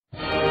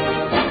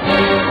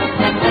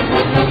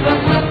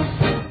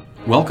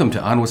Welcome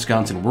to On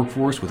Wisconsin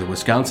Workforce with the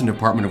Wisconsin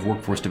Department of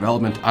Workforce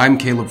Development. I'm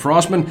Caleb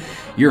Frostman,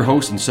 your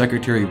host and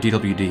Secretary of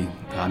DWD.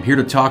 I'm here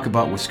to talk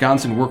about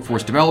Wisconsin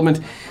workforce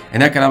development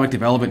and economic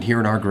development here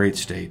in our great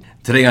state.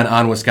 Today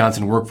on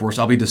Wisconsin Workforce,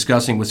 I'll be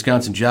discussing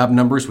Wisconsin job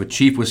numbers with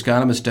Chief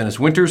Wisconomist Dennis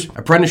Winters,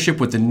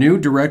 apprenticeship with the new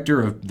Director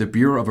of the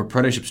Bureau of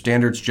Apprenticeship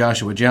Standards,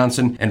 Joshua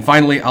Johnson, and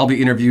finally, I'll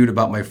be interviewed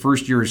about my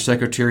first year as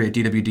Secretary at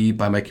DWD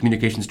by my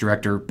Communications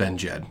Director, Ben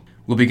Jedd.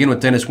 We'll begin with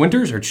Dennis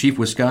Winters, our Chief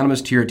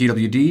Wisconomist here at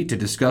DWD, to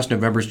discuss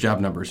November's job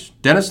numbers.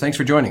 Dennis, thanks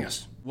for joining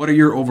us. What are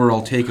your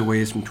overall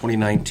takeaways from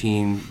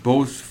 2019,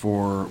 both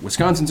for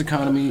Wisconsin's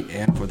economy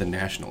and for the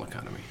national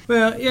economy?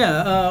 Well,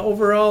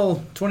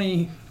 overall,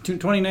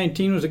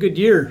 2019 was a good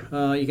year,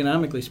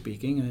 economically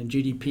speaking.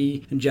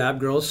 GDP and job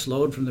growth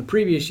slowed from the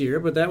previous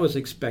year, but that was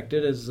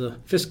expected as the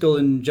fiscal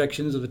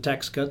injections of the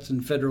tax cuts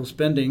and federal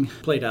spending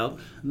played out.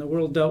 And the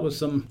world dealt with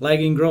some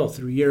lagging growth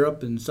through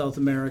Europe and South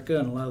America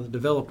and a lot of the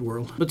developed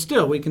world. But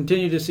still, we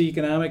continue to see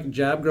economic and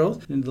job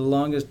growth in the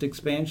longest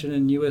expansion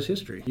in U.S.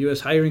 history. The U.S.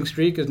 hiring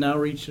streak has now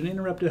reached an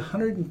uninterrupted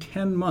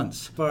 110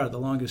 months, far the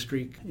longest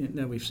streak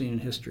that we've seen in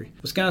history.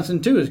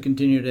 Wisconsin, too, has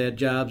continued to add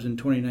jobs in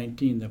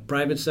 2019. The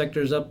private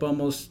sector is up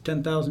almost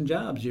 10,000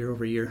 jobs year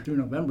over year through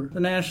November. The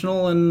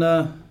national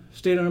and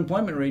state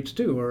unemployment rates,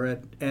 too, are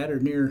at or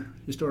near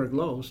historic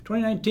lows.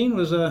 2019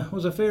 was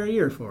a fair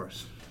year for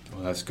us.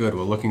 Well, that's good.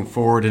 Well, looking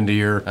forward into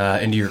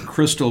your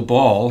crystal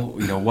ball,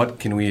 what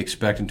can we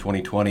expect in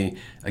 2020,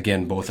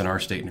 again, both in our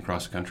state and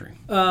across the country?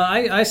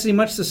 I see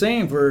much the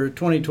same for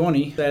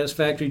 2020.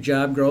 Satisfactory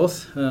job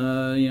growth.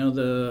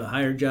 The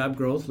higher job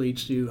growth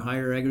leads to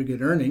higher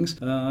aggregate earnings.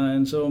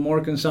 And so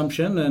more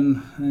consumption,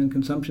 and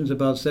consumption is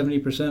about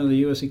 70% of the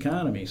U.S.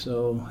 economy.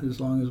 So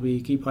as long as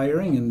we keep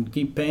hiring and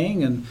keep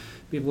paying and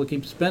people will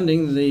keep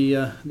spending,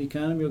 the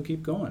economy will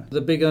keep going. The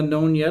big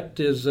unknown yet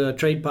is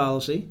trade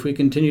policy. If we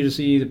continue to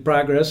see the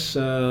progress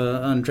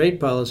on trade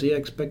policy, I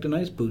expect a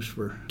nice boost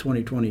for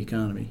 2020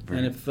 economy. Right.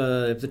 And if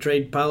the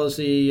trade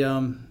policy,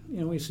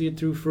 we see it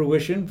through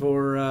fruition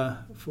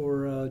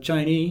for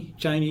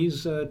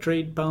Chinese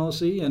trade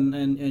policy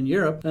and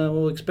Europe,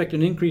 we'll expect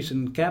an increase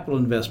in capital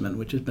investment,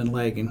 which has been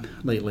lagging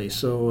lately.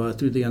 So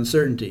through the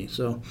uncertainty,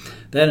 so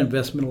that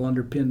investment will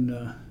underpin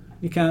the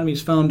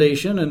economy's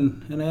foundation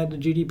and add to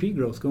GDP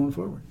growth going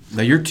forward.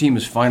 Now, your team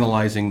is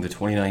finalizing the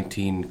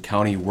 2019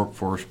 county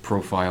workforce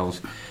profiles.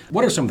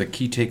 What are some of the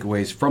key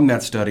takeaways from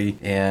that study,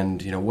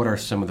 and what are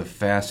some of the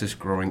fastest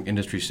growing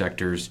industry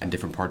sectors in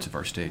different parts of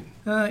our state?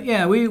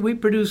 We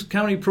produce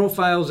county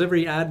profiles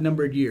every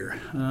odd-numbered year.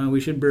 We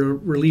should be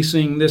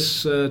releasing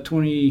this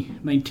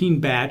 2019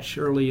 batch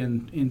early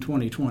in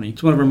 2020.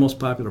 It's one of our most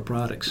popular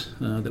products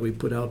that we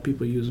put out.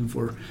 People use them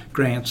for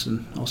grants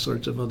and all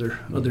sorts of other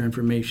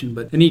information.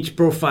 But in each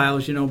profile,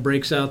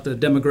 breaks out the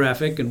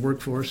demographic and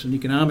workforce and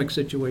economic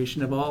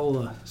situation of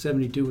all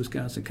 72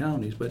 Wisconsin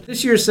counties. But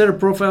this year's set of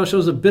profiles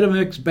shows a bit of a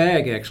mixed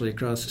bag, actually,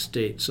 across the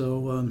state.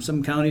 So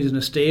some counties in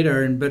the state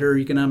are in better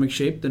economic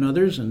shape than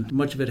others, and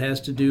much of it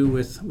has to do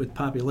with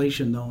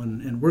population, though,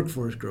 and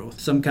workforce growth.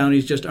 Some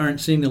counties just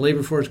aren't seeing the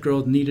labor force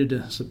growth needed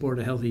to support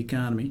a healthy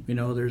economy.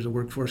 There's a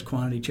workforce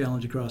quantity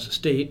challenge across the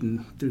state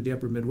and through the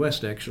upper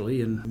Midwest,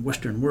 actually, and the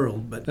Western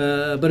world. But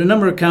a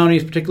number of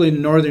counties, particularly in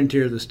the northern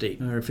tier of the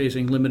state, are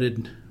facing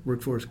limited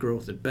workforce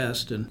growth at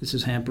best, and this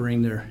is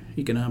hampering their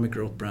economic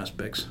growth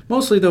prospects.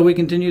 Mostly, though, we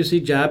continue to see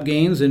job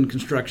gains in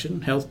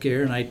construction,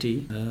 healthcare, and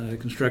IT.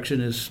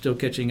 Construction is still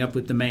catching up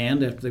with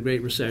demand after the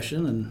Great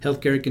Recession, and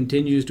healthcare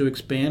continues to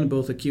expand in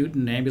both acute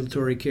and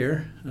ambulatory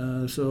care.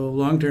 So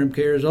long-term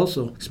care is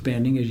also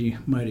expanding, as you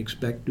might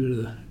expect, due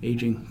to the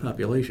aging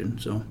population.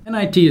 And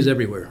IT is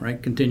everywhere,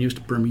 right? Continues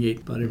to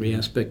permeate about every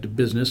aspect of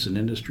business and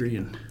industry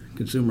and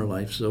consumer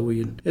life. So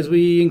as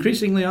we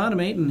increasingly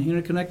automate and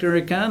interconnect our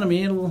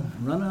economy, it will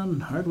run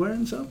on hardware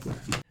and software.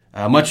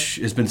 Much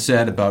has been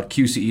said about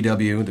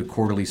QCEW, the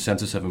Quarterly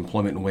Census of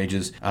Employment and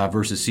Wages,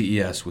 versus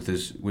CES,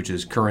 which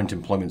is Current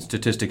Employment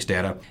Statistics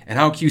data, and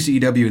how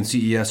QCEW and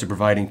CES are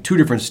providing two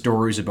different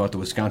stories about the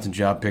Wisconsin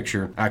job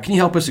picture. Can you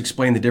help us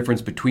explain the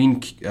difference between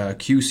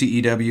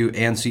QCEW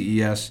and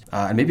CES,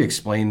 and maybe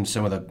explain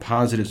some of the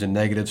positives and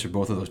negatives for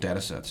both of those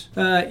data sets?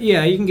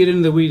 You can get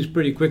into the weeds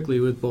pretty quickly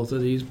with both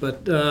of these,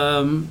 but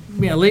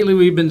lately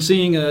we've been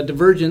seeing a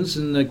divergence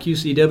in the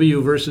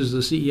QCEW versus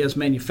the CES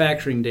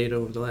manufacturing data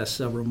over the last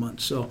several months.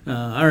 So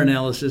our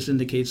analysis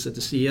indicates that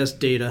the CES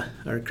data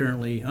are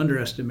currently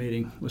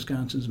underestimating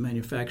Wisconsin's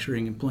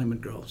manufacturing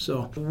employment growth.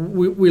 So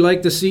we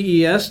like the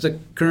CES, the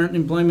Current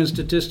Employment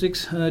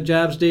Statistics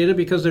jobs data,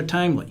 because they're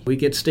timely. We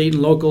get state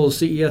and local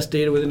CES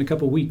data within a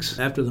couple weeks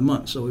after the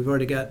month. So we've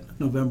already got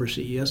November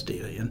CES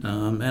data in,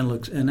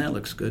 and that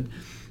looks good.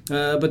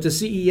 But the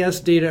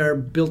CES data are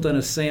built on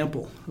a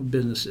sample of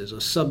businesses, a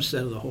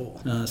subset of the whole.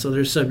 So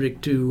they're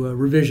subject to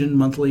revision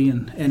monthly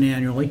and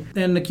annually.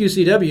 And the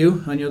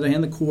QCW, on the other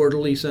hand, the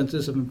quarterly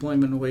census of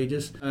employment and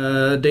wages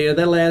data,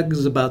 that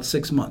lags about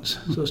 6 months.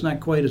 So it's not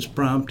quite as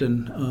prompt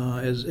and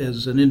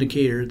as an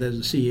indicator as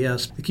the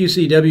CES. The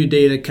QCW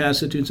data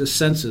constitutes a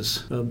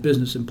census of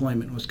business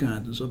employment in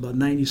Wisconsin. So about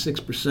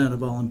 96%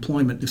 of all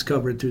employment is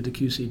covered through the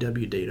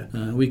QCW data.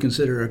 We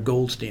consider a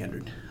gold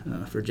standard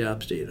for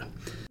jobs data.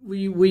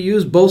 We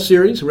use both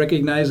series,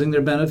 recognizing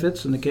their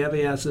benefits and the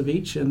caveats of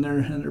each, and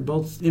they're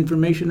both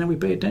information that we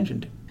pay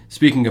attention to.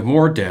 Speaking of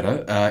more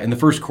data, in the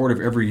first quarter of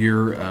every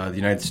year, the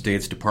United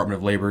States Department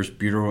of Labor's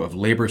Bureau of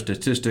Labor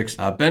Statistics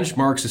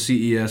benchmarks the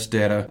CES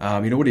data.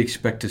 What do you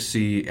expect to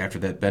see after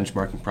that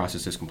benchmarking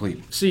process is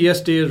complete?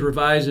 CES data is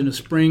revised in the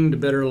spring to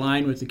better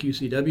align with the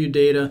QCW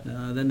data.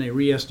 Then they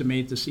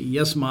re-estimate the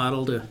CES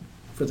model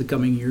for the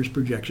coming year's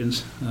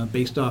projections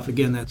based off,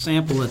 again, that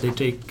sample that they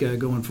take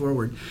going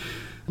forward.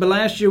 But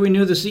last year we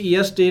knew the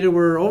CES data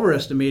were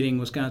overestimating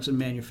Wisconsin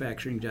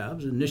manufacturing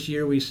jobs, and this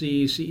year we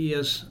see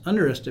CES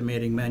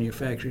underestimating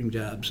manufacturing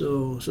jobs.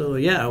 So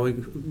yeah,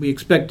 we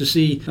expect to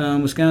see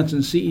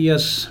Wisconsin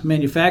CES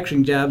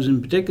manufacturing jobs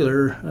in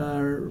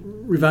particular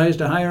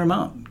revised a higher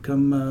amount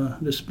come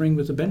this spring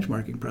with the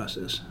benchmarking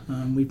process.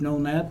 We've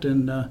known that,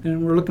 and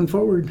we're looking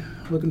forward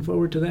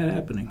to that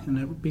happening and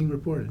that being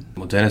reported.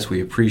 Well, Dennis,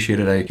 we appreciate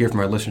it. I hear from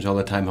our listeners all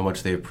the time how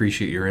much they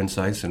appreciate your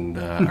insights and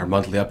our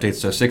monthly updates.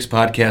 So 6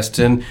 podcasts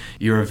in,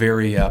 you're a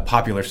very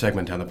popular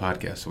segment on the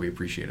podcast, so we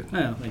appreciate it.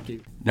 Oh, thank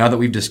you. Now that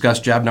we've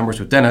discussed job numbers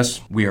with Dennis,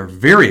 we are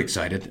very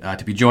excited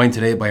to be joined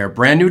today by our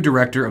brand new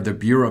director of the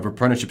Bureau of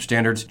Apprenticeship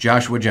Standards,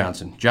 Joshua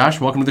Johnson. Josh,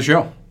 welcome to the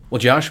show. Well,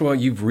 Joshua,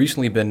 you've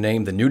recently been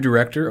named the new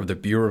director of the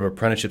Bureau of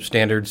Apprenticeship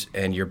Standards,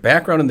 and your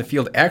background in the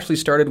field actually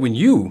started when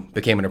you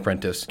became an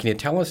apprentice. Can you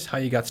tell us how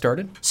you got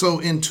started? So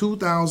in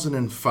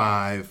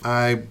 2005,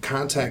 I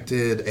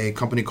contacted a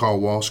company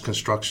called Walsh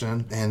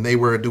Construction, and they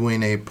were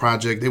doing a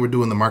project. They were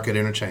doing the market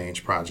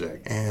interchange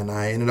project, and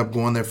I ended up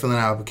going there, filling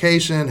out an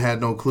application, had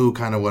no clue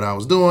kind of what I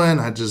was doing.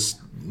 I just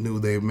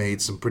knew they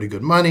made some pretty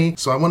good money.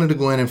 So I wanted to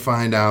go in and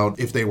find out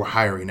if they were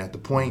hiring. At the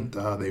point,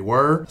 they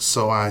were.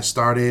 So I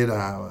started,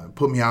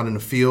 put me out in the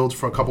field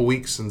for a couple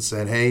weeks and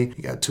said, hey,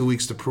 you got 2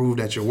 weeks to prove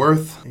that you're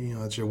worth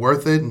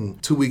it.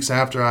 And 2 weeks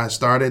after I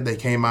started, they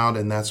came out,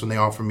 and that's when they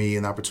offered me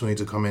an opportunity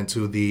to come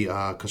into the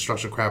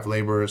Construction Craft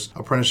Laborers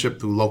Apprenticeship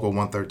through Local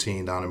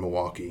 113 down in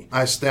Milwaukee.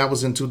 That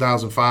was in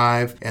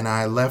 2005, and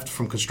I left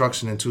from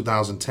construction in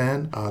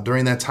 2010.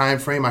 During that time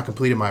frame, I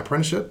completed my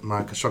apprenticeship,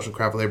 my Construction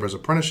Craft Laborers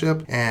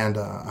Apprenticeship, and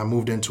I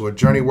moved into a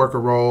journey worker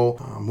role,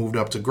 moved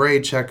up to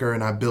grade checker,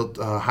 and I built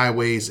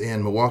highways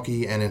in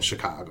Milwaukee and in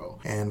Chicago.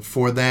 And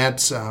for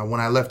that,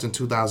 when I left in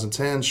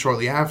 2010,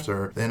 shortly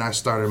after, then I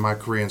started my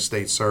career in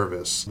state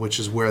service, which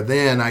is where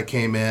then I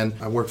came in.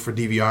 I worked for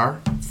DVR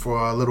for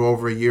a little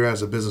over a year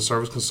as a business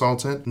service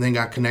consultant, and then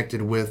got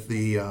connected with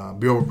the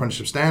Bureau of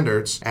Apprenticeship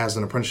Standards as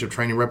an apprenticeship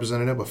training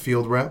representative, a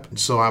field rep. And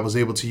so I was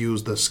able to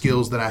use the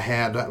skills that I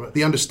had,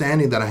 the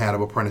understanding that I had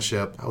of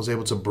apprenticeship. I was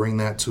able to bring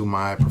that to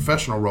my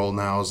professional role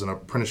now as an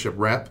apprenticeship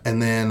rep,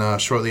 and then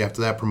shortly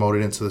after that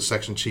promoted into the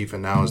section chief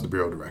and now as the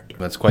bureau director.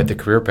 That's quite the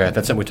career path.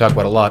 That's something we talk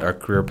about a lot, our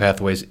career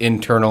pathways,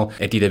 internal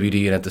at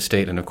DWD and at the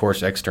state, and of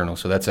course external.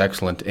 So that's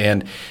excellent.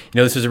 And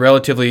this is a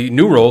relatively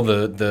new role,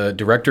 the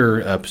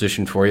director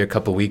position for you, a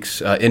couple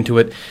weeks into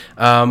it.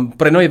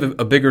 But I know you have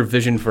a bigger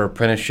vision for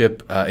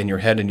apprenticeship in your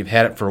head, and you've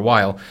had it for a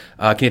while.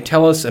 Can you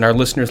tell us and our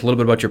listeners a little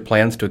bit about your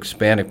plans to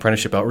expand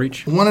apprenticeship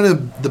outreach? One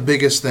of the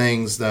biggest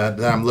things that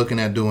I'm looking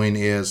at doing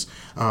is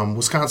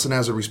Wisconsin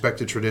has a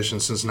respected tradition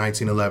since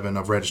 1911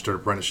 of registered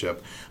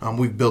apprenticeship.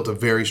 We've built a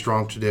very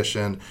strong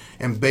tradition,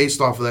 and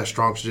based off of that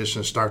strong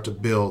tradition, start to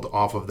build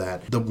off of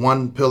that. The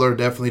one pillar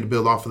definitely to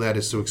build off of that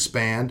is to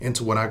expand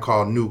into what I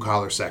call new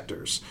collar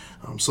sectors.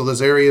 So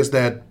there's areas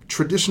that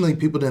traditionally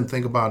people didn't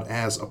think about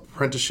as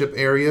apprenticeship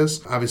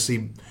areas.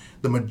 Obviously,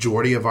 the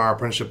majority of our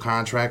apprenticeship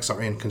contracts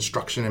are in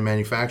construction and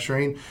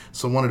manufacturing.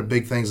 So one of the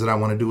big things that I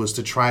want to do is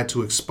to try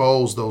to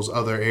expose those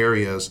other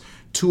areas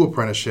to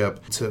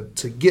apprenticeship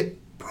to get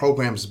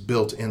programs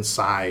built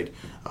inside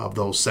of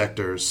those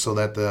sectors so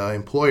that the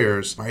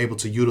employers are able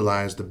to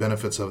utilize the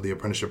benefits of the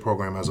apprenticeship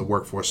program as a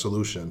workforce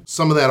solution.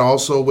 Some of that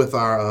also with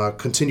our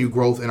continued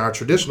growth in our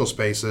traditional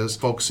spaces,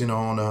 focusing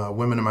on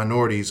women and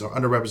minorities or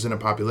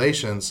underrepresented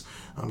populations,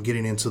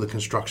 getting into the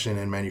construction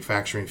and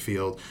manufacturing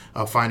field,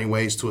 finding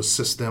ways to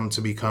assist them to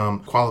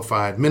become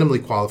qualified,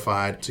 minimally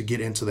qualified, to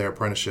get into their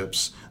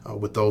apprenticeships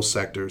with those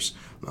sectors.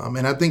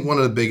 And I think one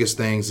of the biggest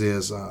things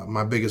is,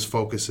 my biggest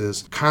focus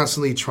is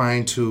constantly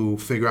trying to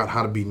figure out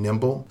how to be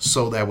nimble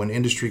so that when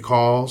industry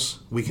calls,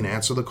 we can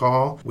answer the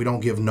call. We don't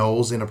give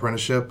no's in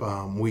apprenticeship.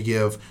 We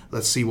give,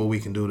 let's see what we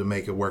can do to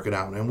make it work it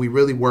out. And we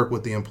really work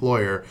with the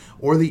employer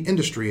or the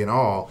industry and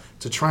all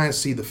to try and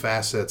see the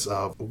facets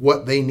of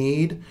what they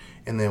need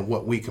and then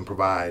what we can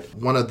provide.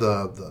 One of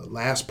the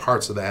last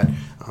parts of that,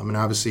 and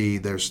obviously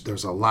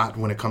there's a lot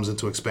when it comes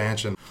into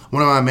expansion.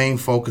 One of my main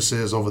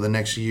focuses over the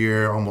next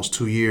year, almost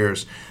 2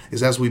 years,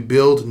 is as we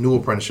build new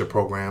apprenticeship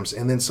programs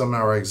and then some of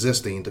our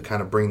existing to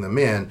kind of bring them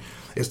in,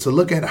 is to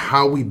look at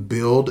how we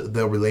build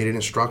the related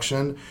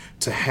instruction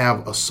to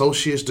have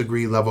associate's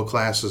degree level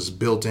classes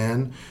built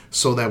in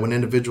so that when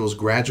individuals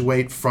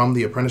graduate from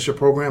the apprenticeship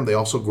program, they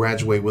also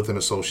graduate with an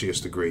associate's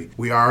degree.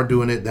 We are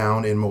doing it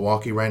down in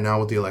Milwaukee right now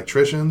with the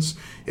electricians.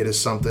 It is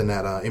something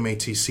that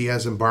MATC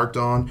has embarked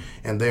on,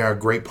 and they are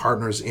great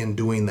partners in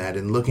doing that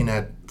and looking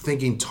at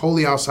thinking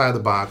totally outside the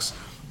box,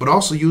 but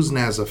also using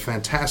it as a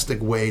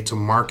fantastic way to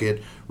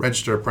market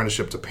registered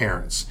apprenticeship to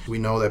parents. We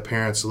know that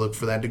parents look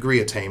for that degree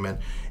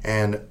attainment,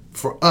 and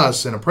for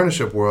us in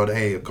apprenticeship world,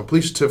 hey, a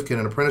complete certificate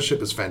in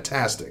apprenticeship is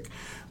fantastic.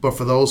 But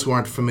for those who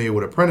aren't familiar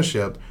with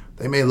apprenticeship,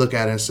 they may look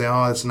at it and say,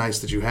 oh, it's nice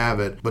that you have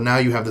it, but now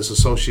you have this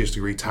associate's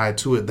degree tied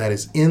to it that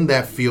is in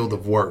that field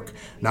of work.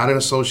 Not an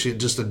associate,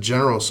 just a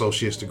general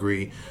associate's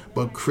degree,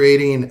 but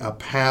creating a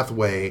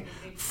pathway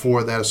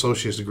for that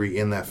associate's degree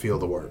in that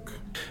field of work.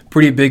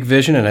 Pretty big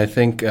vision, and I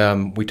think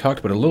we talked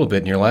about it a little bit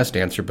in your last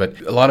answer, but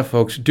a lot of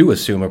folks do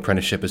assume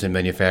apprenticeship is in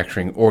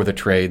manufacturing or the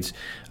trades,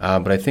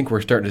 but I think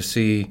we're starting to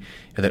see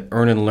that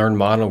earn and learn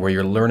model where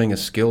you're learning a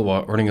skill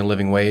while earning a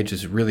living wage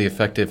is really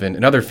effective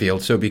in other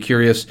fields. So be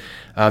curious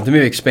to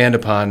maybe expand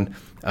upon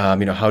how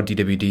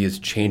DWD is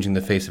changing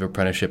the face of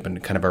apprenticeship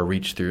and kind of our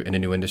reach through into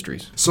new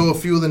industries. So a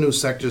few of the new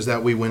sectors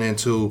that we went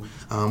into,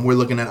 we're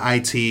looking at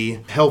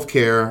IT,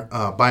 healthcare,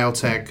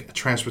 biotech,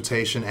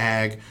 transportation,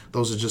 ag.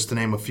 Those are just to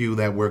name a few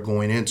that we're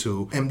going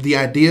into. And the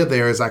idea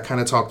there is I kind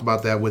of talked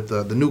about that with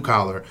the new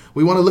collar.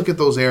 We want to look at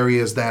those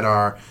areas that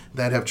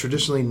have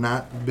traditionally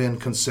not been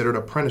considered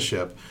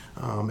apprenticeship.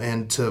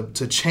 And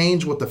to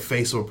change what the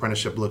face of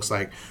apprenticeship looks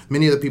like.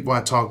 Many of the people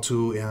I talk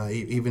to,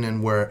 even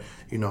in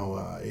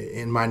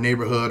my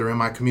neighborhood or in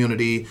my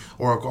community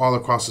or all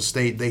across the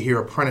state, they hear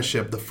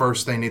apprenticeship, the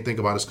first thing they think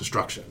about is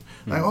construction.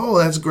 Mm-hmm. Like, oh,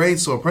 that's great,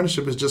 so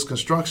apprenticeship is just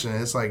construction.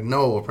 And it's like,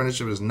 no,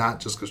 apprenticeship is not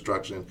just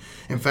construction.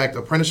 In fact,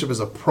 apprenticeship is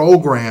a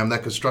program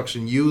that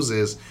construction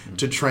uses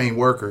to train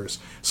workers.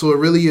 So it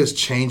really is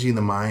changing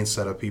the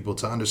mindset of people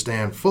to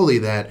understand fully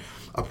that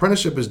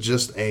apprenticeship is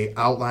just an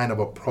outline of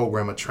a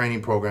program, a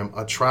training program,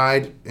 a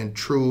tried and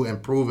true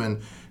and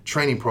proven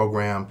training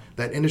program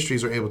that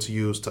industries are able to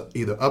use to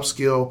either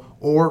upskill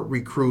or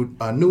recruit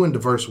a new and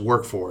diverse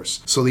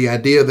workforce. So the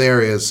idea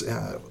there is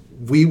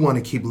we want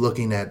to keep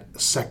looking at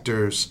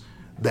sectors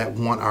that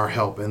want our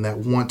help and that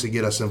want to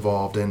get us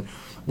involved. And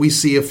we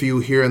see a few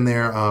here and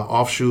there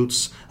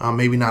offshoots,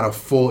 maybe not a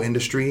full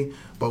industry,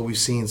 but we've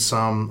seen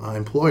some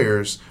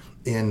employers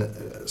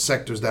in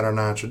sectors that are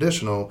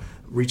non-traditional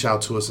reach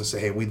out to us and say,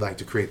 hey, we'd like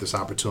to create this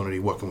opportunity.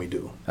 What can we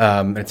do?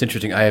 It's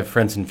interesting. I have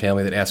friends and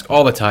family that ask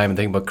all the time and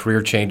think about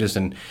career changes,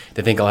 and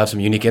they think I'll have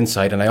some unique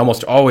insight. And I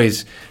almost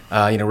always,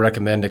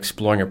 recommend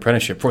exploring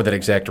apprenticeship for that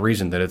exact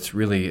reason, that it's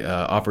really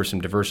offers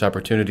some diverse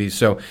opportunities.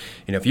 So,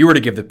 if you were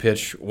to give the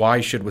pitch, why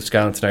should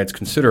Wisconsinites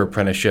consider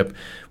apprenticeship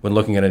when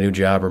looking at a new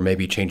job or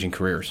maybe changing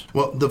careers?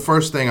 Well, the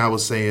first thing I would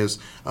say is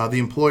the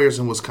employers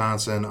in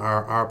Wisconsin,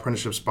 our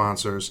apprenticeship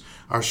sponsors,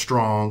 are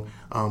strong.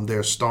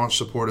 They're staunch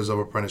supporters of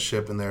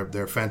apprenticeship, and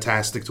they're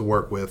fantastic to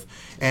work with.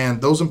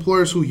 And those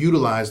employers who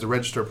utilize the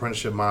registered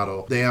apprenticeship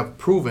model, they have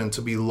proven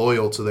to be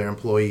loyal to their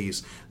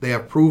employees. They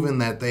have proven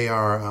that they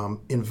are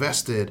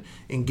invested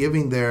in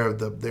giving their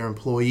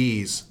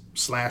employees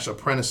 /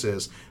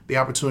 apprentices the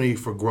opportunity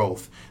for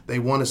growth. They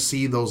want to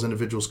see those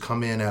individuals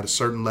come in at a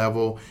certain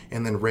level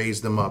and then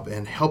raise them up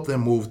and help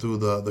them move through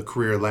the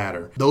career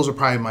ladder. Those are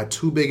probably my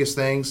two biggest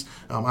things.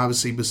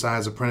 Obviously,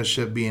 besides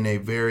apprenticeship being a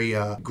very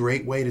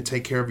great way to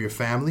take care of your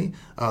family,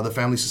 the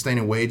family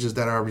sustaining wages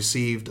that are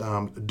received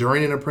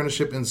during an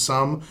apprenticeship in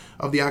some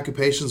of the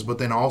occupations, but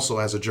then also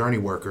as a journey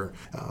worker.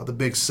 The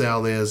big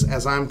sell is,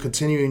 as I'm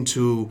continuing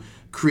to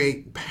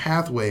create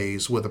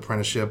pathways with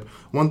apprenticeship,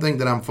 one thing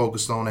that I'm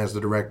focused on as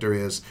the director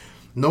is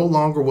no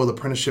longer will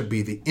apprenticeship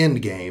be the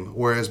end game,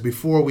 whereas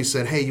before we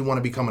said, hey, you want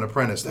to become an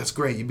apprentice, that's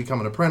great. You become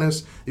an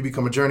apprentice, you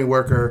become a journey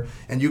worker,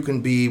 and you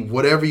can be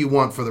whatever you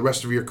want for the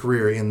rest of your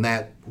career in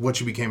that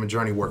what you became a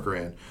journey worker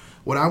in.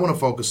 What I want to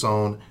focus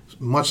on,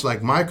 much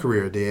like my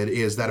career did,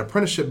 is that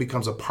apprenticeship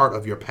becomes a part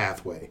of your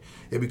pathway.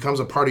 It becomes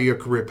a part of your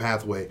career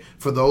pathway.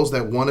 For those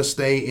that want to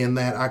stay in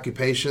that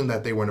occupation,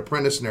 that they were an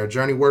apprentice and they're a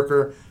journey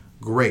worker,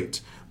 great.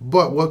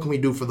 But what can we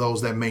do for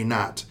those that may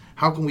not?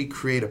 How can we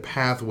create a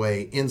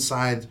pathway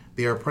inside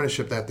their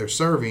apprenticeship that they're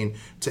serving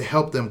to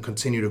help them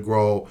continue to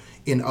grow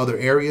in other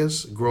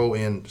areas, grow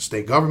in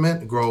state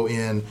government, grow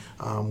in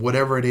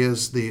whatever it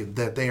is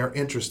that they are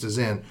interested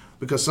in?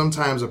 Because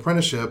sometimes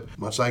apprenticeship,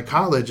 much like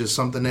college, is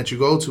something that you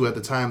go to at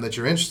the time that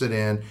you're interested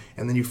in,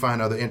 and then you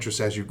find other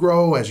interests as you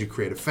grow, as you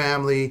create a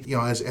family.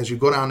 As you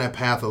go down that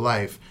path of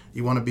life,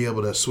 you want to be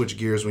able to switch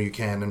gears when you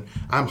can. And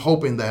I'm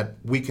hoping that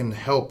we can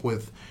help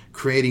with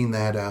creating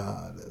that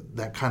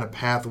kind of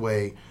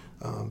pathway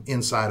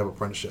inside of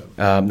apprenticeship.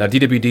 Now,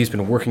 DWD has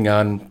been working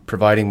on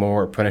providing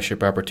more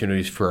apprenticeship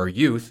opportunities for our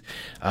youth.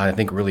 I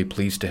think we're really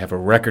pleased to have a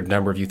record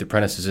number of youth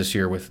apprentices this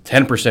year with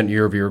 10%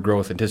 year-over-year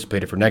growth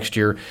anticipated for next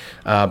year.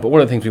 But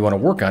one of the things we want to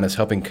work on is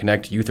helping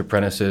connect youth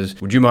apprentices.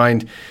 Would you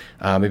mind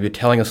maybe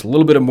telling us a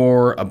little bit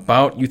more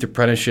about youth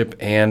apprenticeship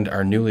and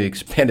our newly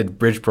expanded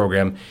bridge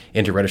program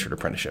into registered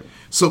apprenticeship?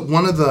 So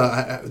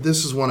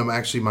this is one of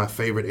actually my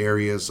favorite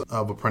areas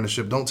of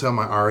apprenticeship. Don't tell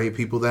my RA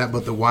people that,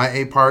 but the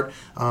YA part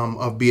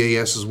of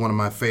BAS is one of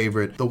my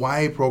favorite. The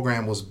YA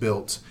program was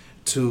built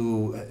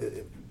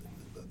to,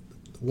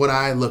 what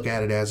I look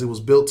at it as, it was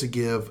built to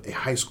give a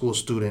high school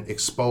student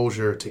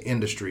exposure to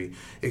industry,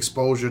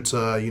 exposure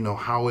to,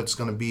 how it's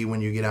going to be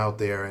when you get out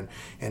there.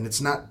 And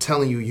it's not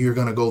telling you you're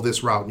going to go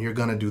this route and you're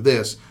going to do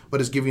this,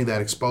 but it's giving you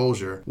that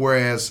exposure.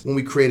 Whereas when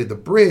we created the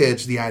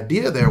bridge, the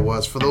idea there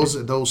was for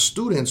those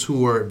students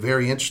who are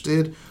very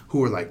interested,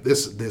 who are like,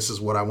 this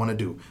is what I want to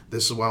do.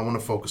 This is what I want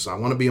to focus on.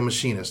 I want to be a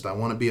machinist. I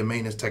want to be a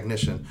maintenance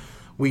technician.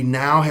 We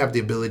now have the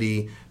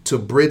ability to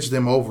bridge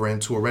them over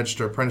into a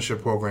registered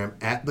apprenticeship program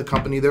at the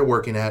company they're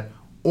working at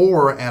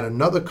or at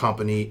another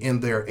company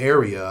in their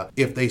area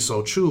if they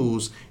so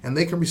choose, and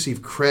they can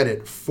receive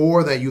credit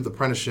for that youth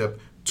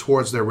apprenticeship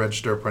towards their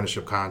registered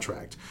apprenticeship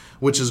contract,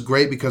 which is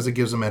great because it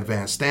gives them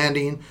advanced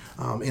standing.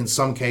 In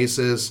some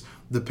cases,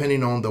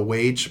 depending on the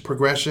wage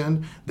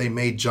progression, they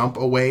may jump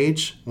a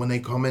wage when they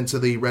come into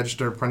the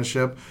registered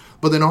apprenticeship.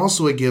 But then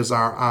also it gives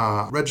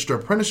our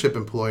registered apprenticeship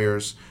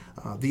employers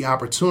the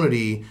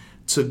opportunity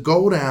to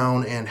go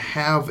down and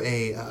have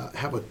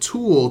a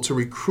tool to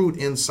recruit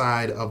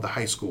inside of the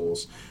high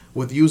schools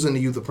with using the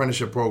youth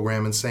apprenticeship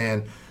program and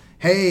saying,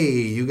 hey,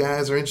 you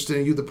guys are interested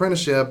in youth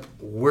apprenticeship,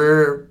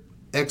 we're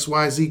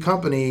XYZ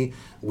company,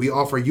 we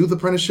offer youth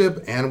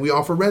apprenticeship and we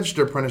offer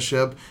registered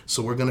apprenticeship,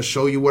 so we're going to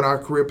show you what our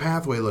career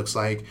pathway looks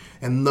like.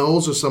 And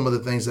those are some of the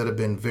things that have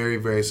been very,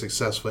 very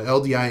successful.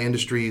 LDI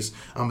Industries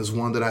is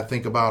one that I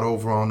think about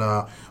over on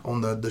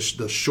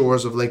the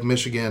shores of Lake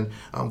Michigan.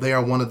 They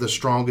are one of the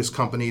strongest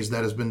companies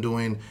that has been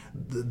doing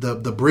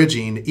the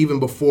bridging even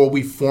before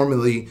we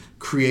formally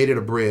created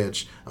a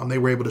bridge. They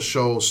were able to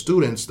show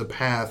students the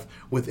path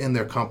within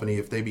their company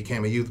if they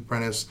became a youth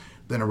apprentice,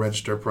 then a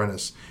registered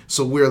apprentice.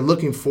 So we're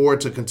looking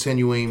forward to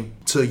continuing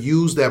to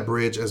use that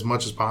bridge as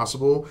much as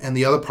possible. And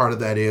the other part of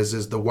that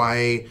is the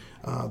YA,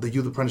 the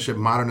Youth Apprenticeship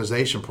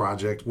Modernization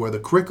Project, where the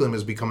curriculum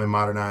is becoming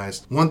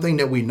modernized. One thing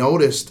that we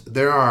noticed,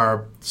 there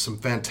are some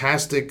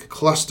fantastic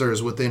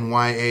clusters within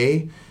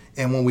YA.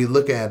 And when we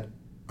look at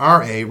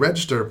RA,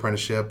 registered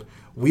apprenticeship,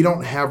 we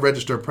don't have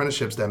registered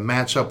apprenticeships that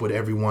match up with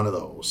every one of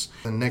those.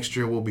 And next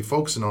year we'll be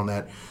focusing on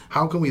that.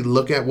 How can we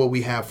look at what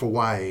we have for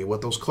YA,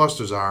 what those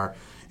clusters are,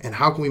 and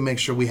how can we make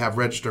sure we have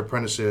registered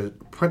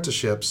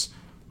apprenticeships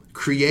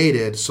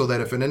created so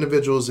that if an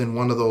individual is in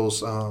one of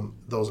those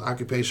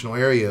occupational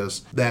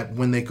areas, that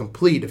when they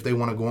complete, if they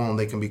want to go on,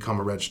 they can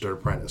become a registered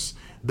apprentice.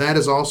 That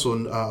is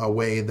also a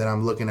way that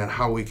I'm looking at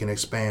how we can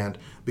expand,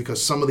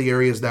 because some of the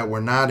areas that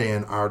we're not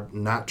in are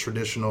not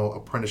traditional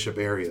apprenticeship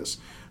areas.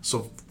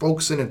 So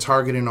focusing and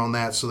targeting on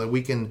that so that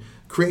we can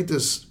create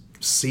this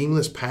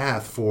seamless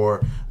path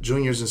for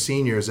juniors and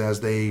seniors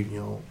as they,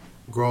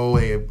 grow,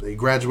 they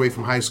graduate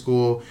from high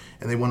school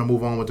and they want to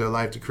move on with their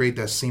life, to create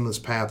that seamless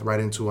path right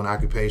into an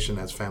occupation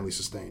that's family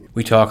sustaining.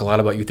 We talk a lot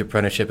about youth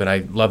apprenticeship, and I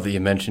love that you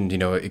mentioned,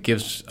 it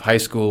gives high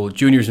school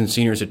juniors and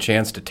seniors a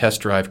chance to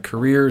test drive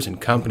careers and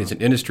companies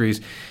and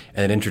industries,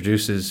 and it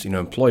introduces,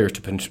 employers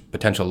to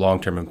potential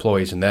long-term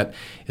employees, and that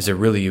is a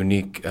really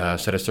unique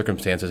set of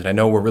circumstances. And I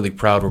know we're really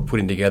proud we're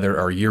putting together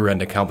our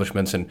year-end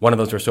accomplishments, and one of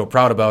those we're so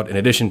proud about, in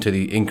addition to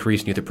the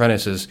increase in youth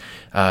apprentices,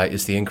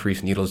 is the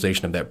increase in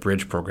utilization of that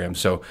bridge program.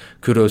 So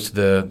kudos to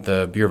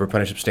the Bureau of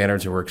Apprenticeship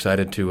Standards, and we're excited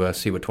to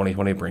see what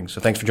 2020 brings.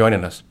 So thanks for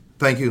joining us.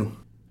 Thank you.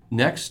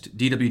 Next,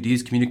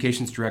 DWD's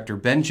Communications Director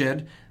Ben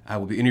Jedd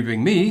will be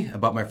interviewing me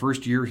about my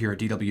first year here at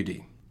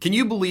DWD. Can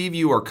you believe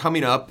you are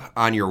coming up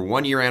on your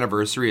 1-year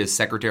anniversary as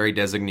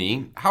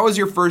Secretary-designee? How is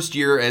your first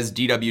year as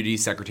DWD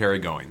Secretary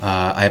going?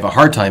 I have a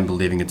hard time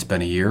believing it's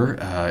been a year.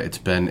 It's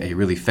been a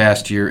really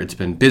fast year. It's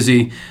been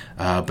busy,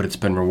 but it's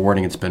been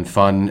rewarding. It's been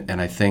fun, and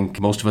I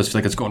think most of us feel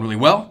like it's going really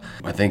well.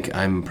 I think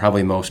I'm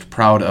probably most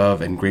proud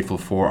of and grateful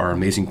for our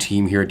amazing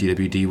team here at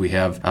DWD. We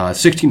have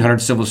 1,600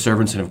 civil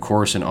servants and, of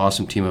course, an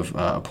awesome team of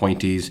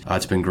appointees.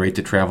 It's been great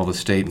to travel the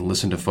state and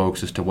listen to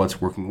folks as to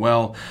what's working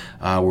well,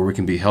 where we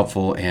can be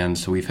helpful, and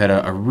so we've had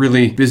a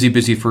really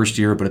busy first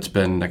year, but it's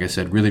been, like I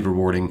said, really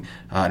rewarding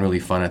and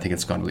really fun. I think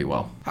it's gone really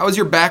well. How has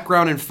your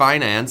background in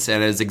finance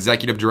and as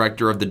Executive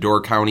Director of the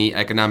Door County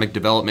Economic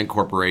Development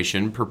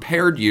Corporation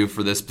prepared you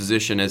for this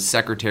position as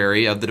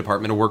Secretary of the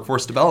Department of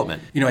Workforce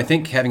Development? I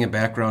think having a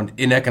background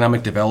in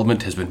economic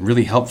development has been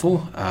really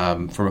helpful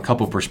from a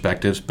couple of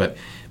perspectives, but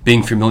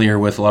being familiar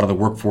with a lot of the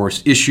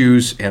workforce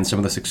issues and some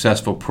of the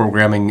successful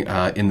programming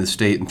in the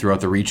state and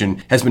throughout the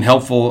region has been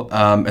helpful.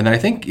 And then I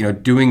think,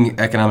 doing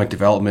economic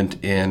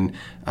development in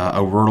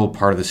a rural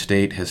part of the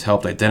state has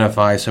helped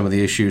identify some of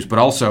the issues, but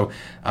also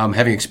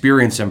having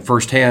experienced them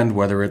firsthand,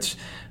 whether it's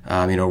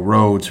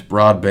roads,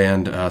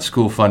 broadband,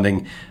 school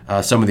funding,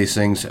 some of these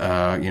things,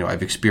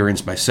 I've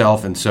experienced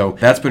myself. And so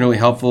that's been really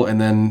helpful. And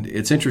then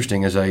it's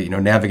interesting as I,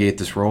 navigate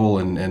this role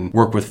and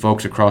work with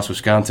folks across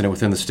Wisconsin and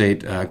within the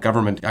state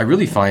government, I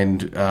really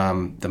find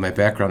that my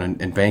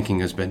background in banking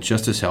has been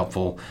just as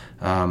helpful,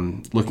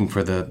 looking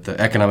for the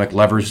economic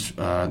levers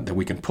that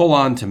we can pull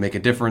on to make a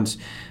difference,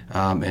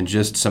 and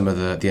just some of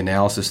the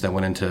analysis that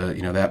went into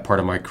that part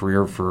of my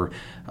career for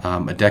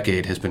a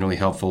decade has been really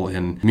helpful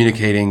in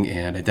communicating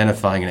and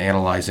identifying and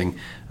analyzing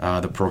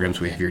the programs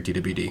we have here at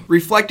DWD.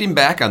 Reflecting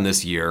back on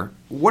this year,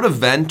 what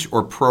event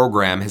or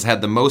program has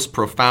had the most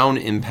profound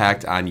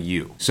impact on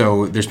you?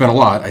 So there's been a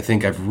lot. I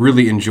think I've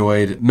really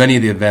enjoyed many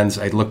of the events.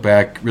 I look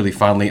back really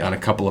fondly on a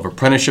couple of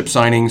apprenticeship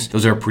signings.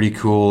 Those are a pretty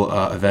cool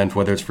event,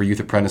 whether it's for youth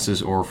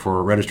apprentices or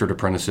for registered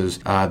apprentices.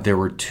 There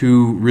were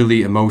two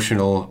really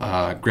emotional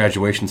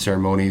graduation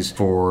ceremonies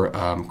for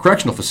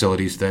correctional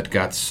facilities that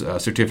got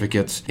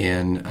certificates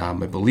in, I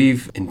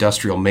believe,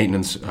 industrial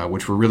maintenance,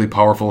 which were really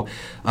powerful.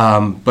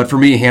 But for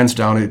me, hands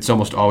down, it's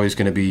almost always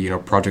going to be,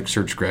 project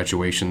search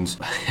graduations.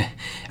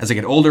 As I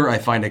get older, I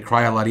find I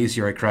cry a lot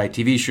easier. I cry at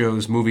TV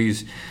shows,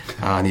 movies,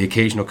 and the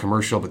occasional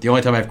commercial. But the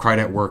only time I've cried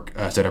at work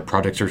is at a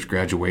project search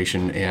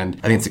graduation. And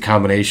I think it's a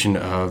combination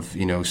of,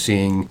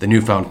 seeing the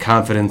newfound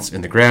confidence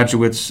in the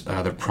graduates,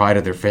 the pride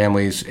of their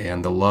families,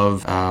 and the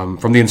love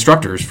from the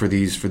instructors for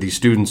these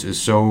students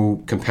is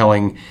so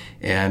compelling.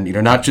 And,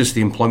 not just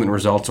the employment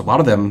results. A lot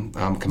of them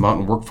come out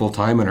and work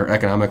full-time and are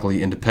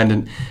economically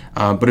independent.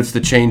 But it's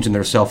the change in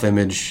their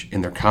self-image,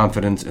 in their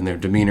confidence, in their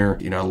demeanor.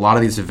 A lot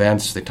of these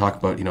events, they talk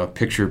about, a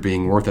picture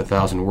being worth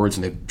 1,000 words.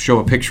 And they show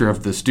a picture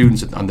of the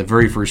students on the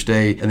very first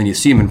day. And then you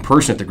see them in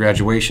person at the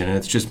graduation. And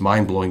it's just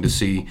mind-blowing to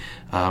see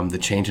the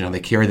change in how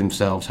they carry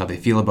themselves, how they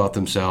feel about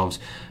themselves.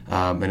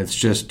 And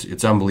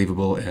it's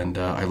unbelievable. And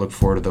I look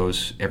forward to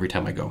those every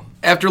time I go.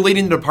 After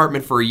leading the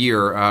department for a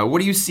year,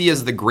 what do you see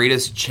as the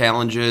greatest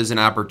challenges and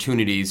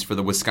opportunities for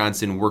the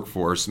Wisconsin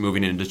workforce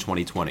moving into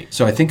 2020?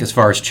 So I think as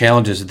far as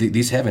challenges,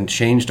 these haven't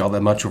changed all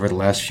that much over the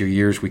last few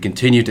years. We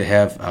continue to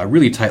have a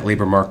really tight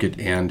labor market.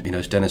 And,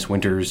 as Dennis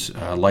Winters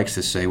likes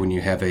to say, when you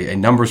have a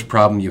numbers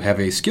problem, you have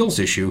a skills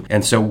issue.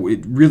 And so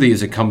it really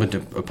is incumbent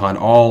upon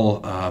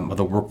all of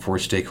the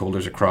workforce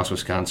stakeholders across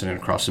Wisconsin and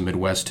across the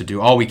Midwest to do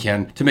all we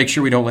can to make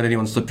sure we don't let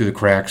anyone slip through the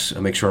cracks,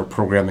 make sure our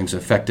programming is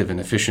effective and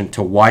efficient,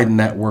 to widen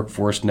that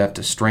workforce net,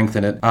 to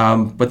strengthen it.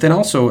 But then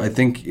also, I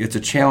think it's a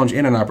challenge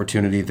and an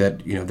opportunity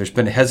that, there's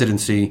been a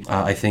hesitancy,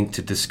 I think,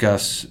 to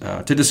discuss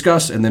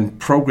and then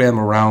program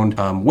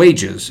around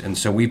wages. And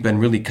so we've been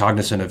really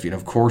cognizant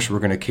of course, we're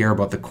going to care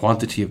about the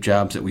quantity of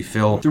jobs that we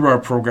fill through our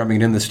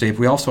programming in the state.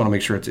 We also want to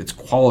make sure it's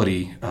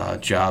quality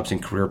jobs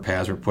and career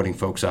paths we're putting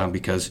folks on,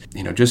 because,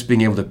 just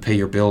being able to pay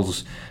your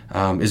bills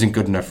isn't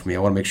good enough for me. I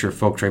want to make sure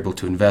folks are able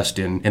to invest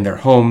in their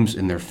homes,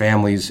 in their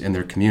families, in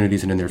their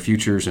communities, and in their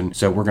futures. And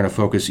so we're going to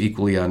focus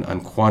equally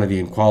on quantity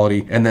and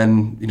quality. And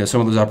then,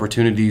 some of those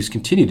opportunities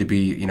continue to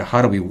be,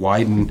 how do we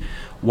widen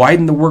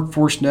the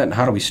workforce net and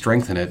how do we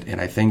strengthen it?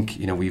 And I think,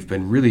 we've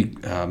been really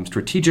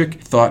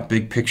strategic, thought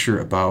big picture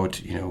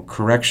about,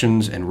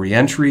 corrections and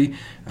reentry.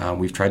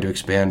 We've tried to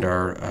expand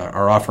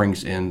our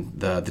offerings in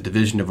the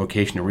Division of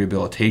Vocational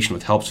Rehabilitation,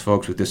 which helps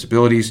folks with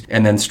disabilities,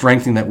 and then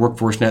strengthening that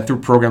workforce net through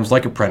programs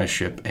like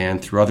Apprenticeship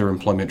and through other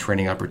employment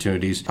training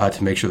opportunities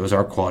to make sure those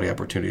are quality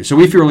opportunities. So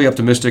we feel really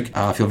optimistic,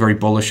 feel very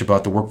bullish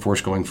about the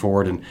workforce going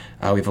forward, and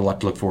we have a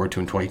lot to look forward to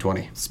in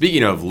 2020.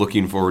 Speaking of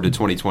looking forward to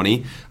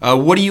 2020,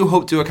 what do you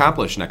hope to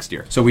accomplish next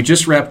year? So we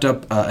just wrapped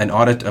up an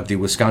audit of the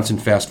Wisconsin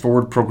Fast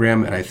Forward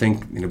program, and I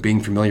think,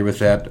 being familiar with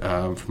that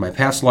from my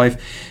past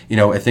life,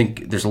 I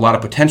think there's a lot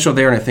of potential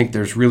there, and I think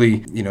there's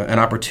really, an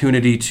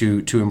opportunity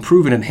to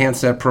improve and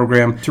enhance that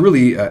program, to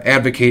really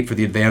advocate for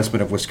the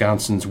advancement of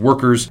Wisconsin's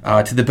workers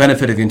to the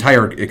benefit of the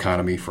entire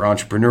economy, for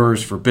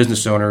entrepreneurs, for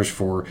business owners,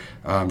 for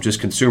just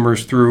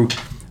consumers, through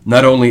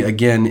not only,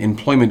 again,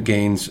 employment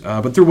gains,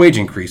 but through wage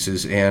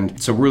increases.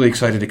 And so we're really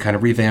excited to kind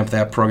of revamp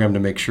that program to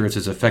make sure it's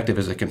as effective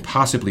as it can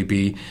possibly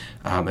be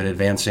in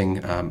advancing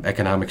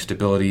economic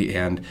stability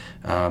and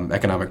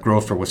economic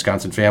growth for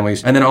Wisconsin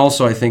families. And then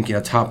also, I think,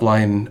 top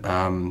line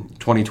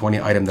 2020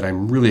 item that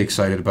I'm really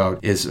excited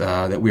about is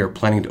that we are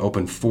planning to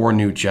open 4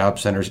 new job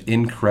centers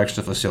in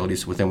correctional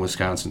facilities within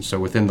Wisconsin. So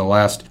within the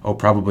last,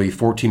 probably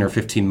 14 or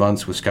 15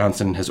 months,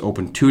 Wisconsin has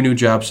opened 2 new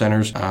job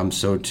centers.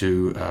 So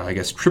to,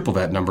 triple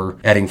that number,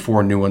 adding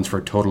 4 new ones for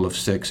a total of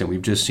 6, and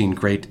we've just seen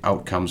great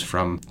outcomes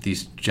from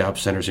these job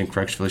centers in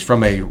correctional facilities,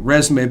 from a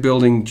resume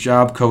building,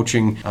 job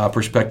coaching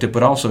perspective,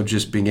 but also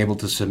just being able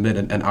to submit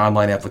an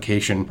online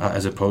application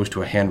as opposed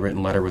to a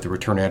handwritten letter with a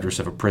return address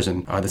of a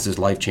prison. This is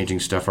life-changing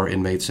stuff for our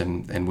inmates,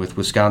 and with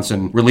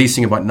Wisconsin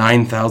releasing about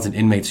 9,000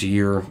 inmates a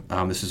year,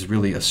 this is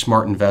really a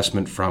smart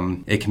investment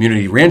from a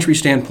community reentry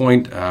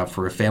standpoint,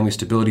 for a family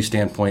stability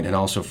standpoint, and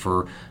also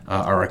for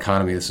our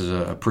economy. This is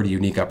a pretty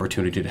unique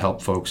opportunity to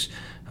help folks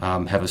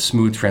have a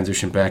smooth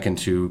transition back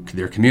into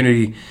their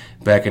community,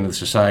 back into the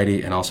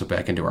society, and also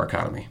back into our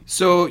economy.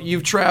 So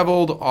you've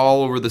traveled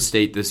all over the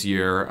state this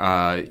year.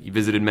 You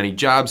visited many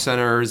job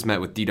centers,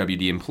 met with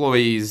DWD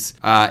employees.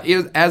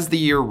 As the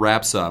year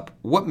wraps up,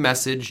 what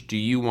message do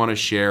you want to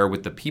share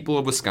with the people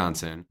of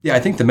Wisconsin? Yeah, I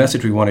think the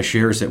message we want to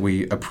share is that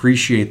we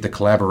appreciate the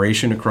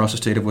collaboration across the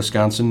state of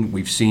Wisconsin.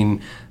 We've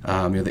seen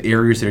the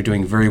areas that are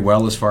doing very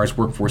well as far as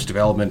workforce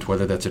development,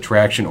 whether that's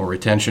attraction or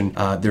retention.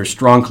 There's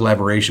strong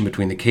collaboration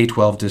between the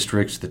K-12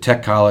 districts, the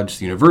tech college,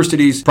 the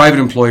universities, private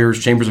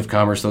employers, chambers of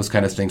commerce, those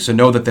kind of things. So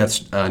know that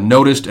that's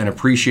noticed and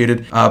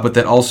appreciated, but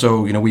that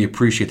also, we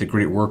appreciate the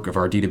great work of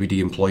our DWD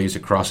employees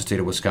across the state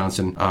of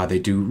Wisconsin. They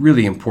do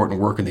really important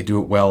work, and they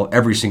do it well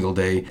every single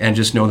day. And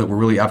just know that we're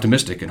really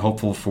optimistic and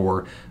hopeful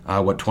for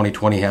what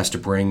 2020 has to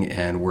bring,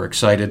 and we're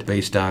excited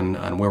based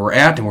on where we're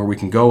at and where we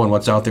can go and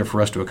what's out there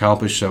for us to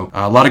accomplish. So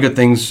a lot of good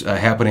things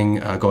happening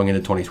going into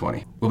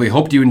 2020. Well, we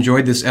hope you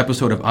enjoyed this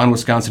episode of On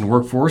Wisconsin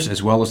Workforce,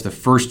 as well as the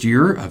first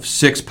year of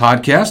 6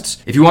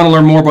 podcasts. If you want to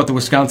learn more about the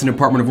Wisconsin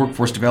Department of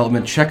Workforce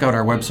Development, check out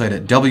our website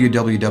at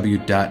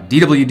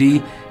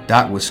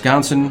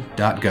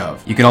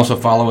www.dwd.wisconsin.gov. You can also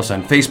follow us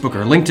on Facebook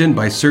or LinkedIn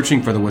by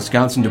searching for the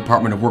Wisconsin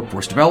Department of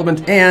Workforce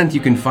Development, and you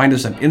can find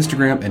us on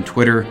Instagram and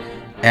Twitter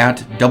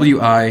at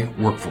WI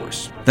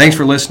Workforce. Thanks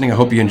for listening. I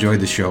hope you enjoyed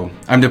the show.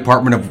 I'm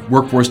Department of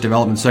Workforce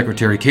Development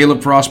Secretary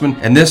Caleb Frostman,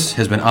 and this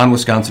has been On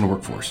Wisconsin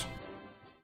Workforce.